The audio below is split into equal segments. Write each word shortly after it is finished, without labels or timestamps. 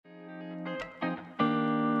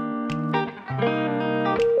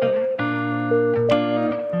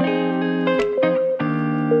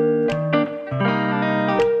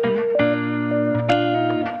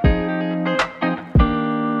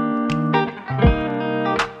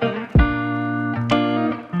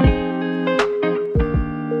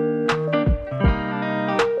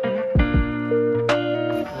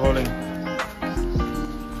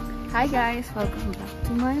Welcome back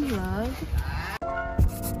to my vlog.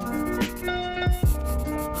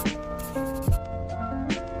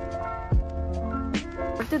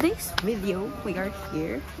 For today's video, we are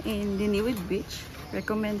here in Diniwid Beach,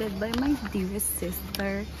 recommended by my dearest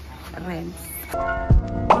sister, Renz.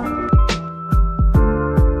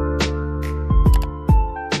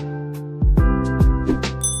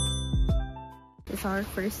 It's our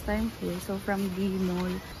first time here, so from the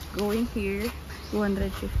mall going here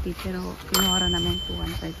 250 pero kinuha namin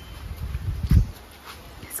 200.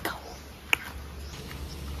 Let's go.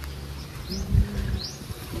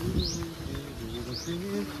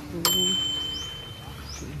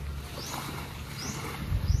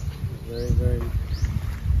 Very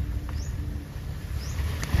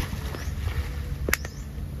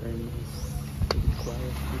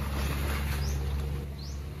quiet.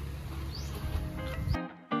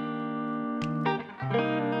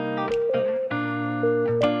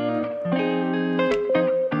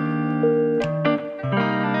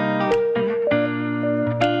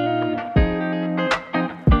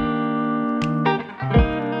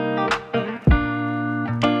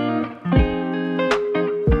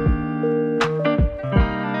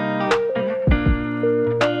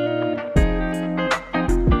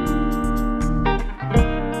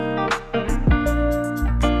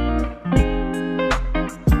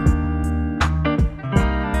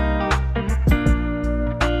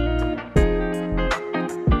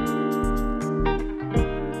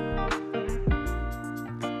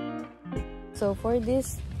 So for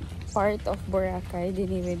this part of Boracay,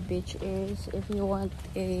 Diniwid Beach is if you want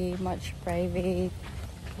a much private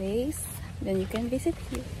place, then you can visit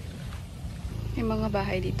here. May mga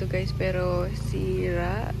bahay dito guys pero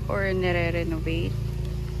sira or nire-renovate.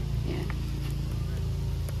 Yan.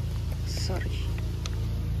 Sorry.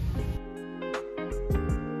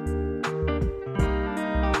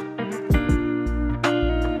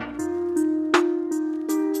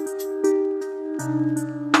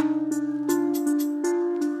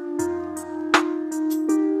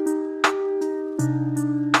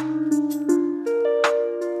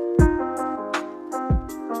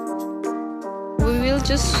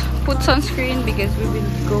 Just put sunscreen because we will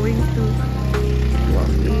be going to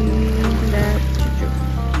walk in that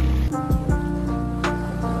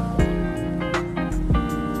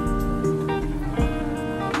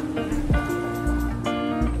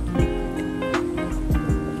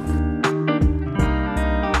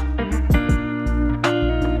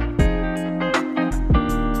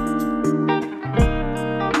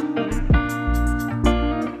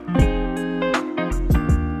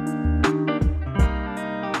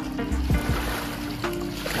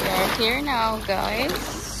here now, guys.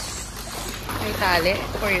 May tali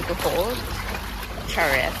for you to hold.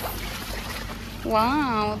 Charet.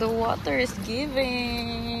 Wow, the water is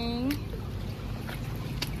giving.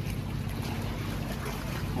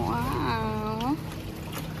 Wow.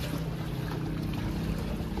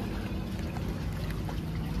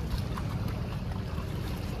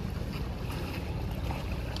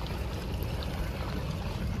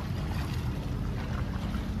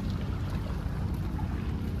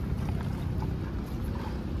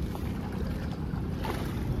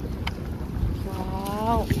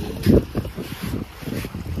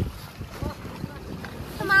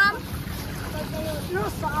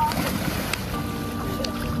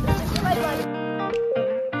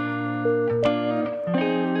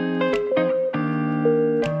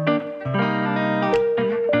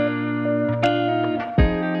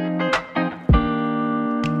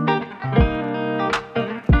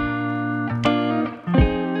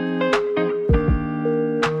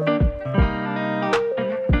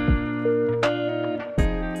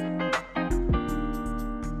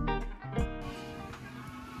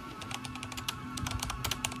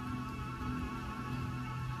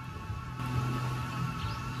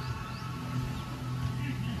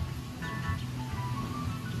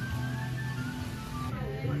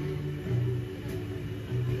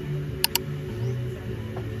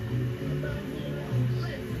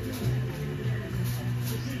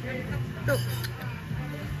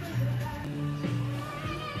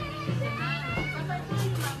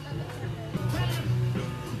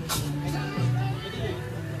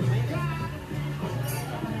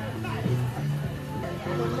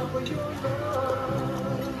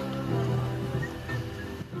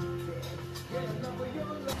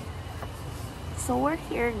 So we're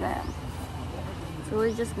here then. So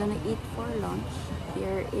we're just gonna eat for lunch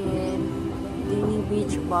here in Dini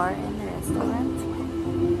Beach Bar and Restaurant.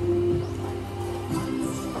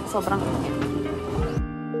 Sobrang init.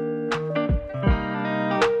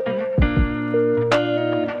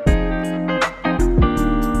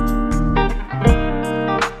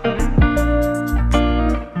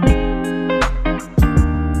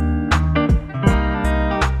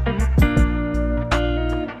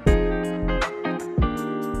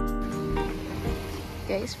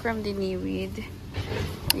 from Diniwid.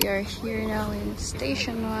 We are here now in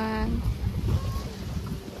Station 1.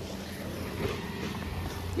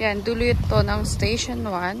 Yan, dulo ito ng Station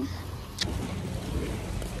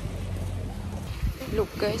 1.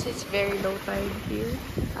 Look guys, it's very low tide here.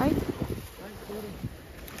 Ay!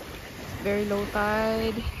 Very low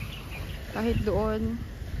tide. Kahit doon.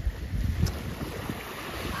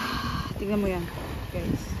 Tingnan mo yan,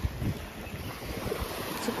 guys.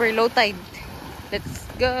 Super low tide. Let's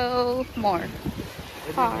go more.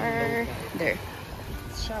 Far. There.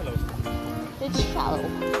 It's shallow. It's shallow.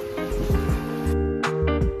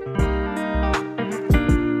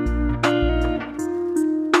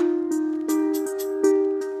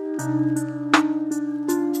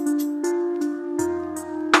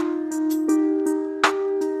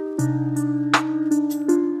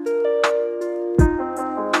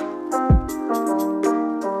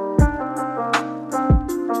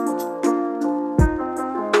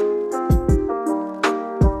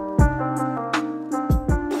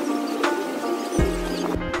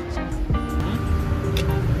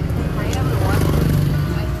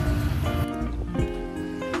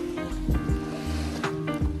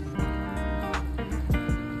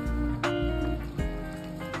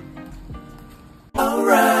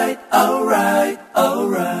 Alright.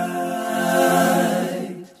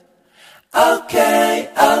 Okay.